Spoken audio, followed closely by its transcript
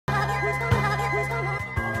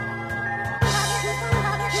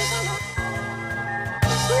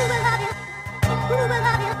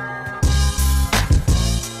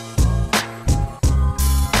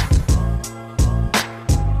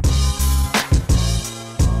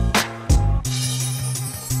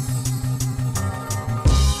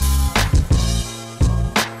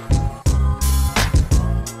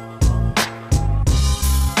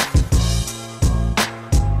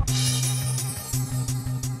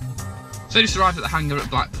So I just arrived at the hangar at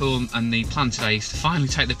Blackpool, and the plan today is to finally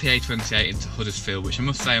take the PA28 into Huddersfield, which I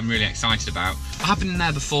must say I'm really excited about. I have been in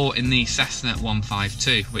there before in the Cessna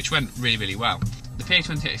 152, which went really well. The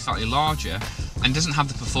PA28 is slightly larger and doesn't have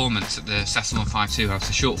the performance that the Cessna 152 has,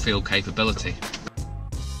 the short field capability.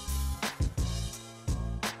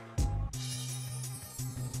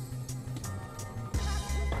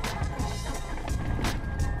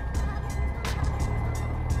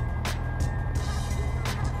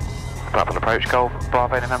 Blackpool approach, Golf,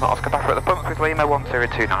 Bravo November, Oscar Papa at the pump with Lima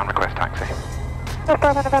 1029, request taxi.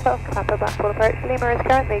 Bravo November, Oscar Papa, Blackpool approach, Lima is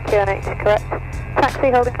currently PA28 correct.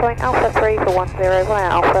 Taxi holding point Alpha 3 for 10 via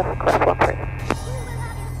Alpha, cross 13.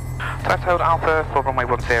 Test hold Alpha for runway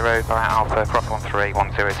 10 via Alpha, cross 13,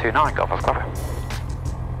 1029, Golf, Oscar Papa.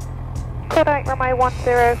 Cordite runway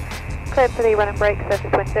 10, cleared for the running brake,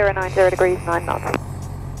 surface wind 090 degrees, 9 knots.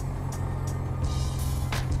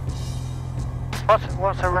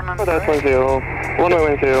 What's a run on the That's 10,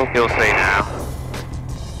 runway 10. You'll see now.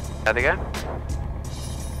 There they go.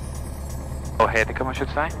 Or here they come, I should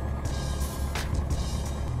say.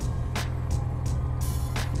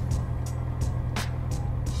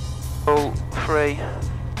 Full free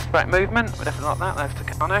right movement, we definitely like that, there's the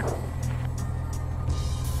Kano.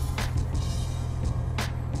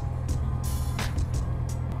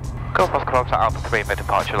 Golf Oscar Papa Alpha 3 mid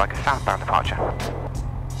departure, like a southbound departure.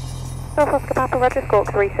 Golf Oscar Papa, Roger,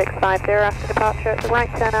 Squawk 3650 after departure, the right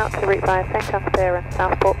turn out to the route via St Anne's Pier and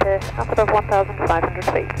Southport Pier, at above 1,500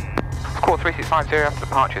 feet. Squawk 3650 after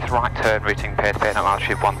departure, it's right turn, routing Pier to Pier at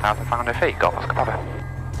altitude 1,500 feet, Golf Oscar Papa.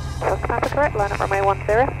 Oscar Papa correct, line up runway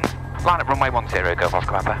 10. Line up runway 10, Golf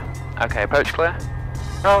Oscar Papa. Okay, approach clear.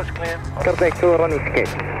 No, it's clear. Contact to runway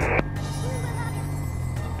escape.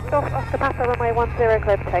 Golf Oscar Papa, runway 10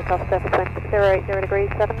 cleared for takeoff, surface wind 080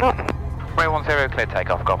 degrees, 7 knots. Runway 10 clear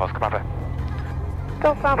takeoff, Golf Oscar Papa.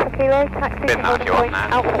 Golf Alpha Kilo, taxi to holding point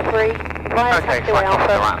Alpha 3 via taxiway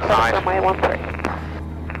Alpha, cross runway 13.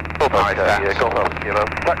 Full power set. Golf Alpha Kilo,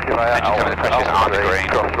 taxi via Alpha 3,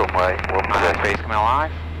 cross runway 10. Speed's coming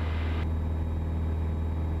alive.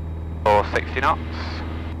 460 knots.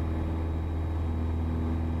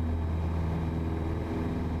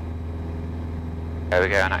 There we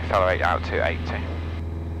go, and accelerate out to 80.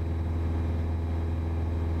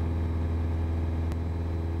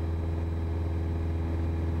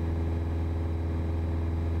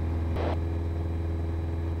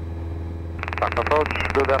 Back approach,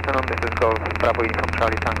 good afternoon, this is Golf Bravo Uniform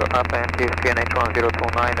Charlie Tango Papa and give PNH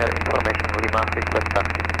 1029 information Lima, request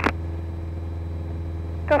taxi.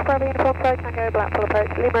 Golf Bravo Uniform Charlie Tango, Blackpool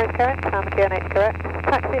approach, Lima is current, and PNH correct.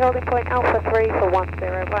 Taxi holding point Alpha 3 for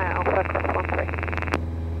 10 via Alpha, cross 13.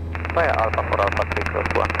 Via Alpha for Alpha 3, cross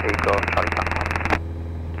 13, go Charlie Tango.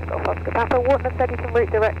 Golf Oscar Papa, Warden said you can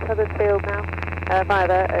route direct to Huddersfield now, via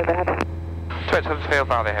the overhead. Direct to Huddersfield,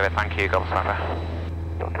 via the overhead, thank you, Golf Papa.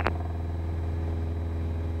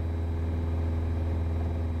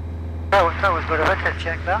 That was good of her to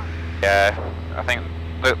check that. Yeah, I think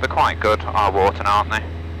they're quite good, our Warden, aren't they?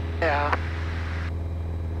 Yeah.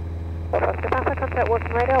 Golf Oscar Papa, contact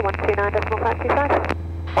Warden radar 129.525.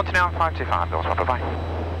 129.525, Golf Papa, bye.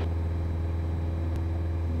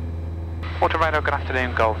 Water radar, good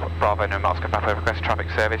afternoon, Golf Bravo, no Oscar Papa, request traffic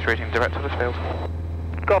service, routing direct to Huddersfield.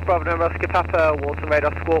 Golf Bravo, no Oscar Papa, water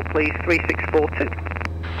radar squawk please, 3642.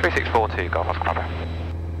 3642, Golf Oscar Papa.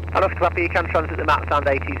 And Oscar Papa, you can transit the maps and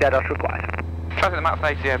ATZ as required. Transit the maps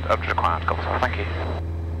and ATZ as required, Golf Oscar, thank you.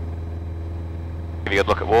 Give you a good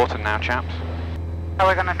look at Wharton now, chaps. Are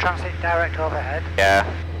we going to transit direct overhead? Yeah.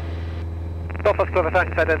 Golf Oscar Papa,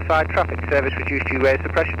 thanks identified, traffic service reduced due raise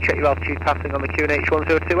suppression, check your altitude passing on the QNH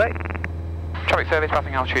 1028. Traffic service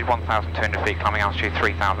passing altitude 1,200 feet, climbing altitude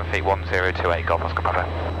 3,000 feet, 1028, Golf Oscar Papa.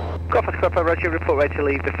 Golf Oscar Papa, Roger, report ready to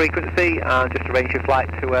leave the frequency and just arrange your flight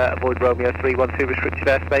to avoid Romeo 312 restricted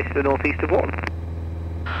airspace to the northeast of Wharton.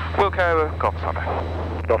 Wilco, Golf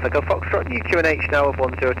Papa. Golf Echo Foxtrot, new QNH now of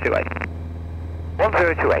 1028.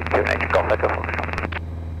 1028, QNH, Golf Echo Foxtrot.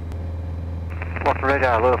 Mountain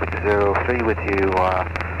radar, low to 03 with you,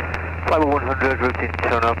 flight 100, routing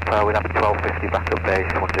turn up, with up 1250 backup base,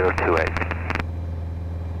 1028.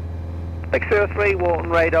 X03, Wharton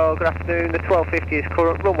radar, good afternoon, the 1250 is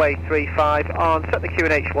current, runway 35 on, set the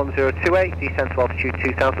QNH 1028, descent to altitude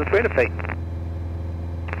 2,300 feet.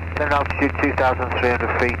 Then altitude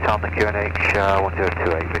 2,300 feet on the QNH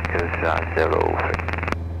 1028 because 03.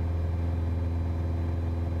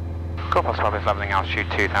 GoPro 12 is levelling altitude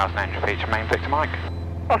 2,800 feet, remain Victor Mike.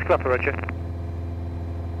 Oscar Papa, roger.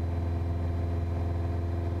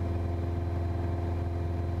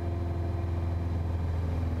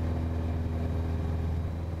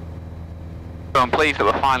 So I'm pleased that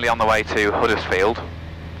we're finally on the way to Huddersfield,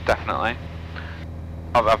 definitely.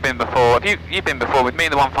 I've been before. You've been before with me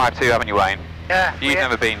in the 152, haven't you, Wayne? Yeah. You've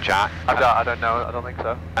never been, Jack. I don't know, I don't think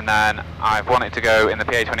so. And then I've wanted to go in the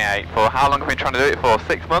PA28 for how long have we been trying to do it for?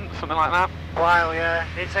 6 months, something like that? Wow, yeah.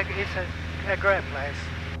 It's a great place.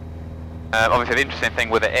 Obviously the interesting thing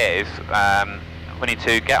with it is we need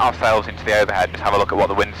to get ourselves into the overhead and just have a look at what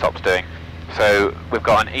the windstop's doing. So we've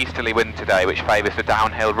got an easterly wind today which favours the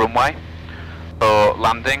downhill runway for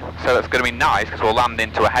landing, so that's going to be nice because we'll land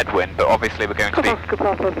into a headwind, but obviously we're going to be... Oscar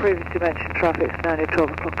Papa, previously mentioned traffic's now near 12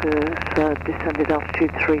 o'clock, descended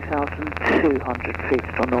altitude 3,200 feet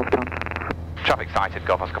from northbound. Traffic sighted,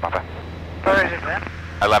 Golf Oscar Papa. Where is it then?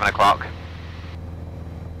 11 o'clock.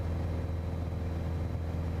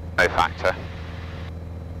 No factor.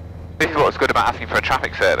 This is what's good about asking for a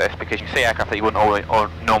traffic service, because you can see aircraft that you wouldn't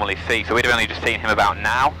normally see, so we'd have only just seen him about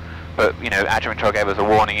now, but you know, Air Traffic Control gave us a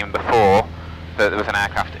warning even before that there was an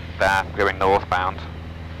aircraft there going northbound.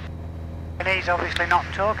 And he's obviously not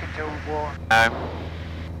talking to him, War. No.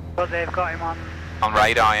 But they've got him on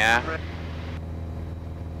radar, yeah.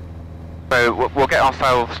 So we'll get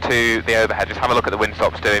ourselves to the overhead, just have a look at the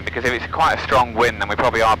windstop's doing, because if it's quite a strong wind then we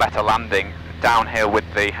probably are better landing downhill with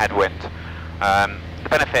the headwind. The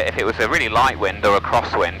benefit if it was a really light wind or a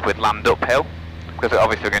crosswind, we'd land uphill, because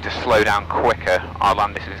obviously we're going to slow down quicker, our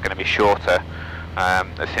land distance is going to be shorter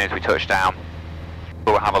as soon as we touch down.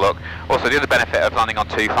 But we'll have a look. Also the other benefit of landing on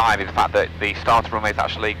 2.5 is the fact that the starter runway is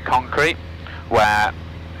actually concrete, where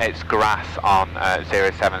it's grass on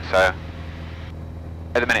 07, so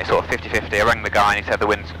at the minute it's sort of 50-50. I rang the guy and he said the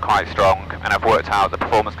wind's quite strong, and I've worked out the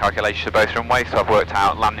performance calculations of both runways, so I've worked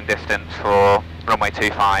out landing distance for runway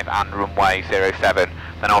 25 and runway 07,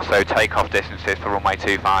 then also takeoff distances for runway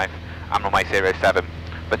 25 and runway 07.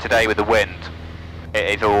 But today with the wind,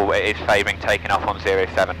 it is favouring taking off on 07,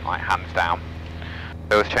 like hands down.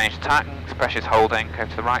 So let's change the tanks, pressure's holding, go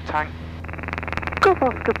to the right tank. Golf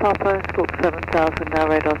Oscar Papa, Squawk 7000, now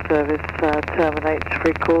radar service terminates,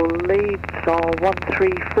 recall leads on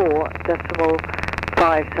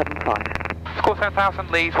 134.575. Squawk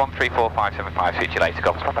 7000, leads 134.575, see you later,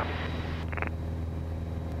 Golf Papa.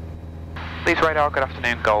 Leads radar, good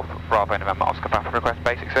afternoon, Golf Bravo November Oscar Papa, request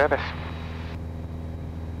basic service.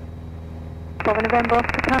 Bravo November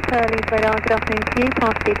Oscar Papa, leads radar, good afternoon to you,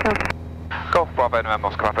 pass details. Golf Bravo November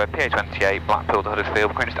Oscar Papa, PA28, Blackpool to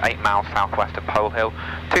Huddersfield, we're just 8 miles southwest of Pole Hill,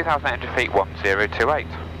 2,800 feet, 1028.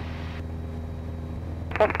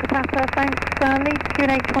 Oscar Papa, thanks. Leads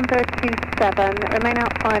QNH 1027, remain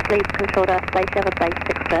outside leads controlled airspace, you have a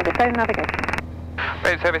basic service, own navigation.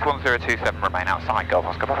 Basic service 1027, remain outside, Golf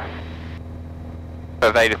Oscar Papa.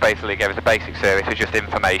 So they just basically gave us a basic service with just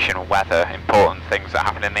information, weather, important things that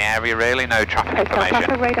happen in the area really, no traffic information.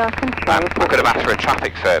 Papa, radar control. We could have asked for a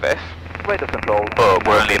traffic service, Radar control. but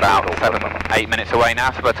we're only about 7-8 minutes away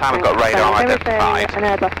now, so by the time we've got radar identified,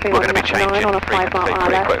 we're going to be changing frequency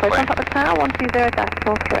pretty quickly. So contact the tower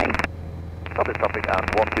 120.3. Stop the traffic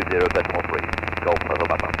and 120.3. Golf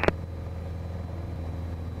November.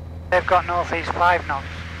 They've got northeast 5 knots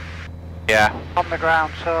Yeah. on the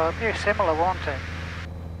ground, so it'll be similar, won't it?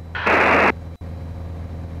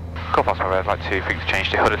 Golf Oscar, I'd like to frequency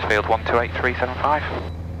change to Huddersfield 128375.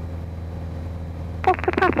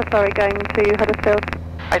 Oscar Papa, sorry, going to Huddersfield.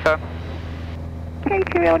 Hey sir. Okay,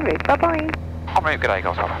 cheerio en route, bye-bye. En route, good day,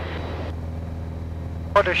 Golf Oscar.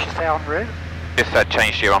 What does she say en route? Just said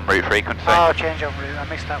change to your en route frequency. Oh, change en route, I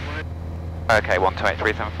missed that word. Okay,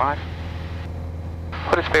 128375.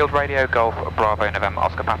 Huddersfield Radio Golf Bravo November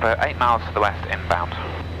Oscar Papa, 8 miles to the west inbound.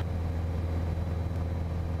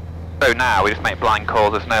 So now we just make blind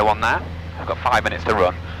calls, there's no one there. We've got 5 minutes to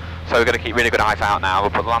run. So we're going to keep really good eyes out now.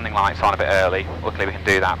 We'll put the landing lights on a bit early. Luckily we can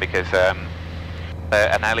do that because they're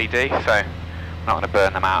an LED, so we're not going to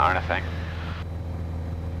burn them out or anything.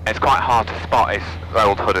 It's quite hard to spot is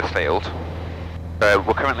old Huddersfield. So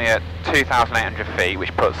we're currently at 2,800 feet,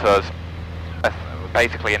 which puts us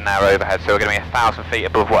basically in their overhead, so we're going to be 1,000 feet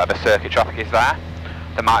above whatever circuit traffic is there.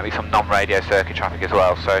 There might be some non-radio circuit traffic as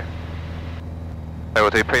well, so we'll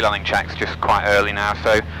do pre-landing checks just quite early now.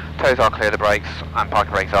 So toes are clear, the brakes and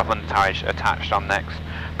parking brakes off, undercarriage attached on next.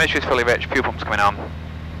 Mixture is fully rich, fuel pumps coming on.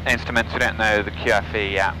 Instruments, we don't know the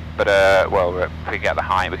QFE yet, but well, if we get the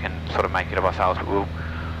height we can sort of make it of ourselves, but we'll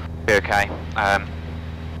be okay.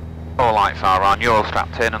 All lights are on, you're all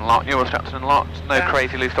strapped in and locked, you're all strapped in and locked, no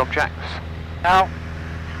crazy loose objects. No.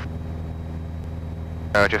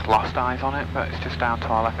 Just lost eyes on it, but it's just down to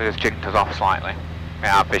our left, it just jinked us off slightly.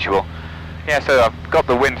 Yeah, visual. Yeah, so I've got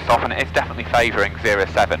the wind off and it's definitely favouring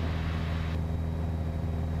 07.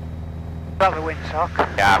 Got the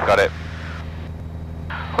windsock. Yeah, I've got it.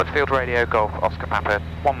 Huddersfield Radio, Golf, Oscar Papa,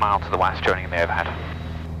 1 mile to the west, joining in the overhead.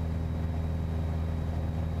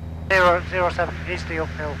 007 is the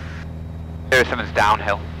uphill. 07's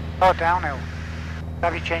downhill. Oh, downhill.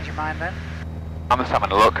 Have you changed your mind then? I'm just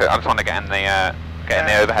having a look, I just want to get in the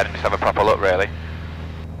overhead and just have a proper look really.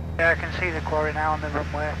 Yeah, I can see the quarry now on the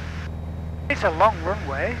runway. It's a long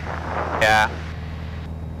runway. Yeah.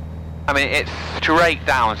 I mean, it's straight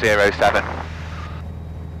down 07.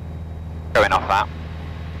 Going off that.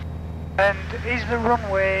 And is the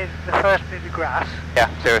runway the first bit of grass? Yeah,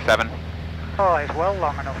 07. Oh, it's well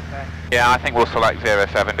long enough then. Yeah, I think we'll select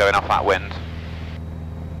 07 going off that wind.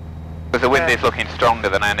 Because the wind is looking stronger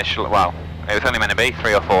than I initially, well, it was only meant to be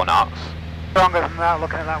 3 or 4 knots. Stronger than that,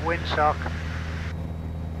 looking at that windsock.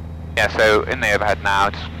 Yeah, so in the overhead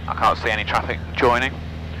now, I can't see any traffic joining.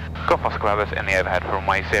 Golf Oscar Brothers in the overhead for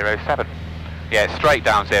runway 07. Yeah, it's straight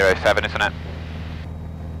down 07, isn't it?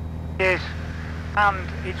 Yes, and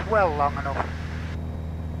it's well long enough.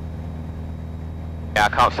 Yeah, I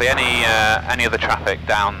can't see any other traffic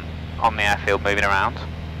down on the airfield moving around.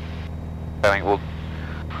 So I think we'll...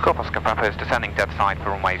 Golf Oscar Papa is descending dead side for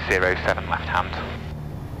runway 07 left hand.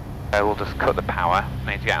 So we'll just cut the power,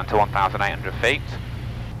 we need to get onto 1,800 feet.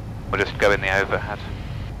 We'll just go in the overhead.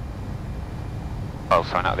 Oh,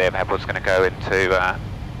 sorry, not the overhead, we're just going to go into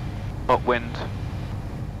upwind.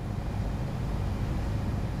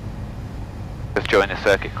 Just join the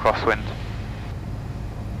circuit crosswind.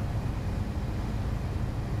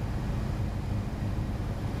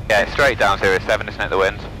 Yeah, it's straight down 07, isn't it, the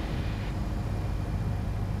wind?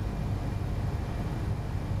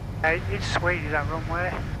 It's sweet, that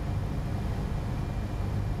runway.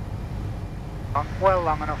 Well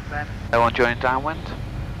long enough then. No one joining downwind?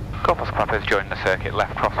 Golf Oscar Papa is joining the circuit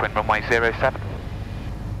left crosswind runway 07.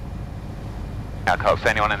 Yeah, I can't see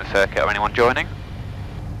anyone in the circuit or anyone joining.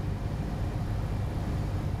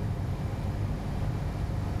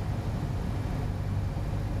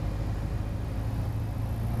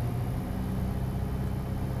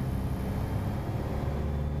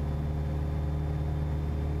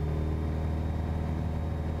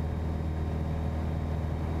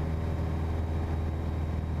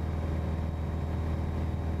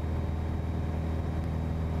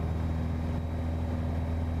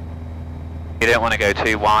 You don't want to go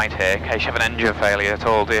too wide here in case you have an engine failure at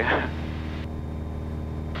all, do you?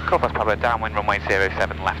 Golf Oscar Papa, downwind runway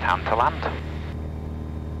 07, left hand to land.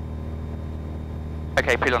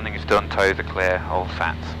 Okay, pre-landing is done, toes are clear, all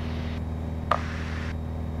set.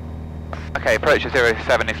 Okay, approach to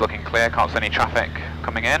 07 is looking clear, can't see any traffic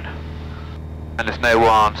coming in. And there's no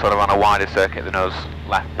one sort of on a wider circuit than us,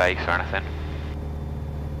 left base or anything.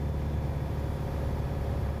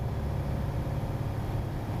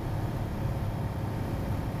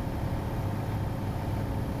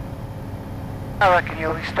 I reckon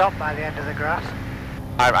you'll be stopped by the end of the grass.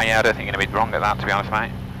 Yeah, I don't think you're going to be wrong at that, to be honest,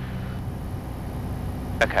 mate.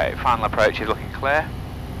 Okay, final approach is looking clear.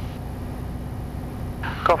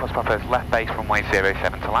 Golf Oscar Papa's left base runway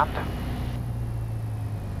 07 to land.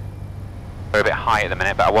 We're a bit high at the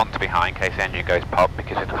minute, but I want to be high in case the engine goes pop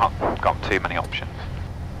because we've not got too many options.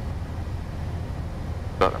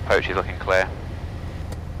 But approach is looking clear.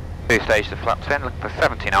 2 stages of flaps in, looking for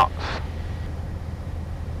 70 knots.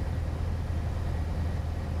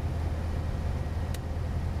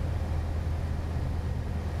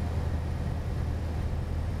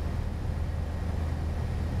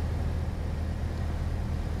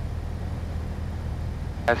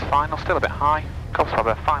 There's final, still a bit high. Golf Oscar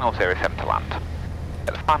Papa, final 07 to land.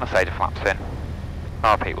 Get the final stage of flaps in.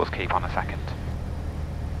 Our peoples keep on a second.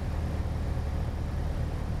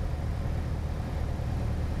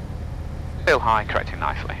 Still high, correcting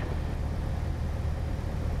nicely.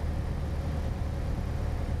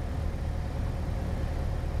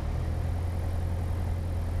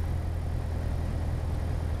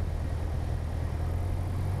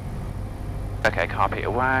 Okay, carpet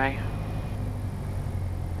away.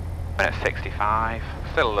 At 65,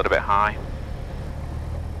 still a little bit high.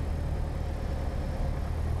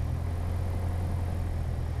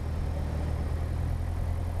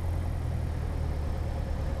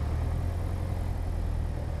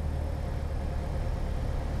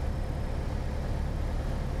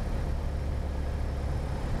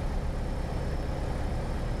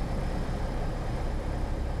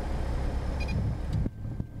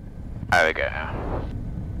 we go.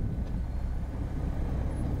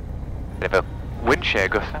 Bit of a wind shear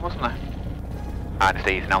gust there, wasn't there? And just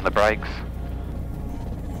easing on the brakes.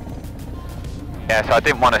 Yeah, so I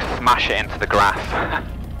didn't want to smash it into the grass.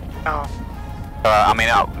 Oh. I mean,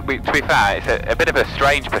 to be fair, it's a bit of a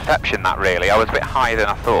strange perception that really. I was a bit higher than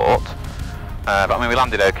I thought, but I mean we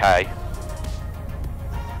landed okay.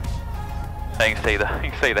 So you can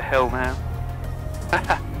see the hill now.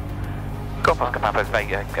 Golf Oscar Papa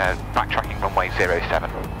backtracking runway 07.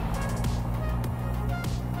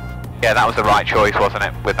 Yeah, that was the right choice, wasn't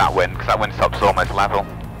it, with that wind, because that wind stop's almost level.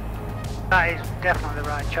 That is definitely the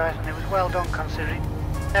right choice, and it was well done considering.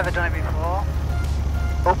 Never done it before.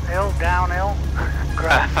 Uphill, downhill,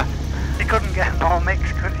 grass. You couldn't get more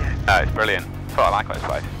mixed, could you? No, it's brilliant. That's what I like about this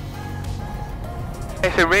place.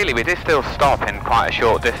 Okay, so really we did still stop in quite a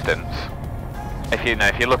short distance. If you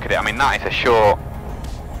look at it, I mean that is a short.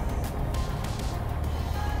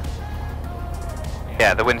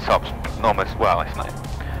 Yeah, the wind stop's almost, well, it's not.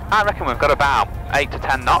 I reckon we've got about 8 to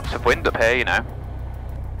 10 knots of wind up here, you know.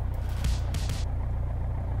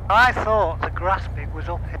 I thought the grass bit was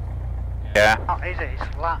uphill. Yeah. Not is it? It's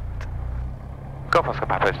flat. Golf Oscar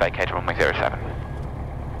Papa is vacated runway 07.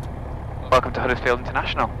 Welcome to Huddersfield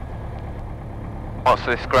International. What's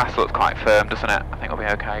this grass looks quite firm, doesn't it? I think we'll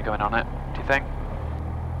be okay going on it. Do you think?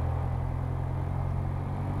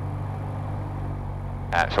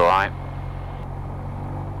 Yeah, it's alright.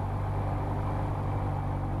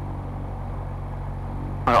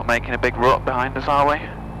 We're not making a big rut behind us, are we?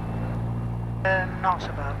 Not so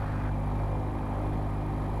bad.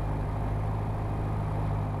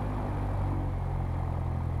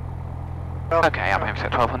 Okay, I'm aiming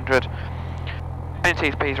at 1200.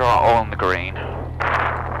 NTSPs are all on the green.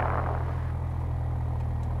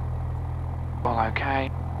 All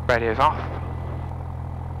okay. Radio's off.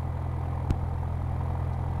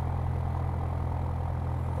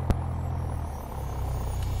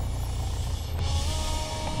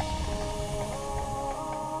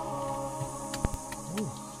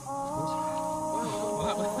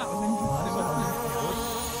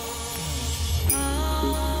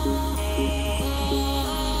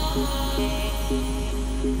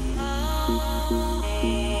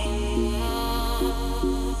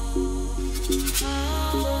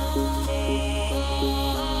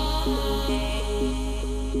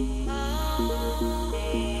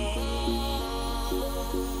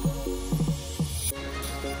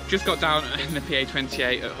 Just got down in the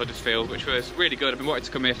PA28 at Huddersfield, which was really good. I've been wanting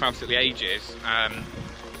to come here for absolutely ages.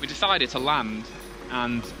 We decided to land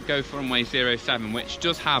and go for runway 07, which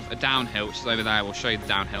does have a downhill, which is over there. We'll show you the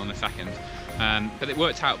downhill in a second. But it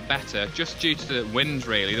worked out better just due to the wind,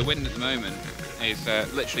 really. The wind at the moment is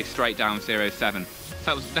literally straight down 07. So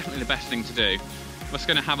that was definitely the best thing to do. We're just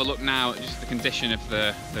going to have a look now at just the condition of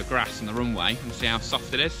the grass and the runway and see how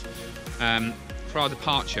soft it is. For our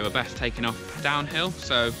departure, we're best taking off downhill,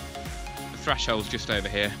 so the threshold's just over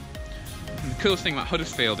here. And the coolest thing about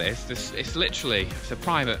Huddersfield is it's a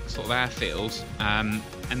private sort of airfield, and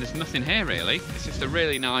there's nothing here really. It's just a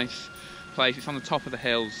really nice place. It's on the top of the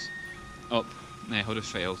hills up near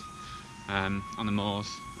Huddersfield, on the moors.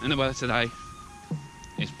 And the weather today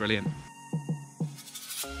is brilliant.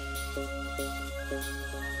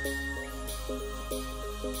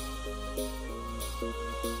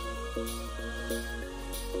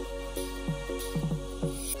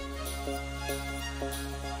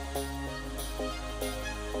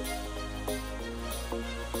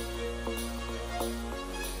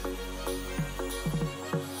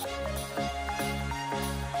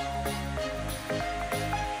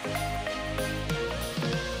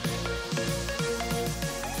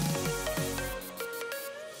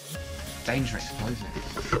 Dangerous explosive.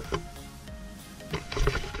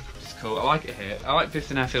 It's cool. I like it here. I like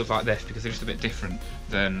visiting airfields like this because they're just a bit different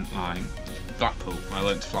than like Blackpool, where I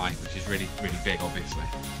learned to fly, which is really, really big, obviously.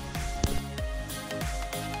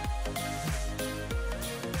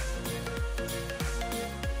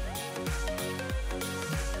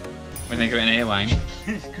 When they go in here, Wayne.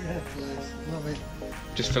 It's great place. Love it.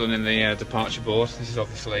 Just filling in the departure board. This is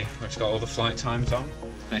obviously where it's got all the flight times on.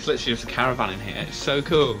 And it's literally just a caravan in here. It's so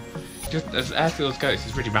cool. Just as airfields go,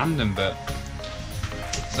 it's really random, but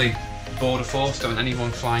it's like border force, don't want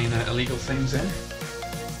anyone flying illegal things in.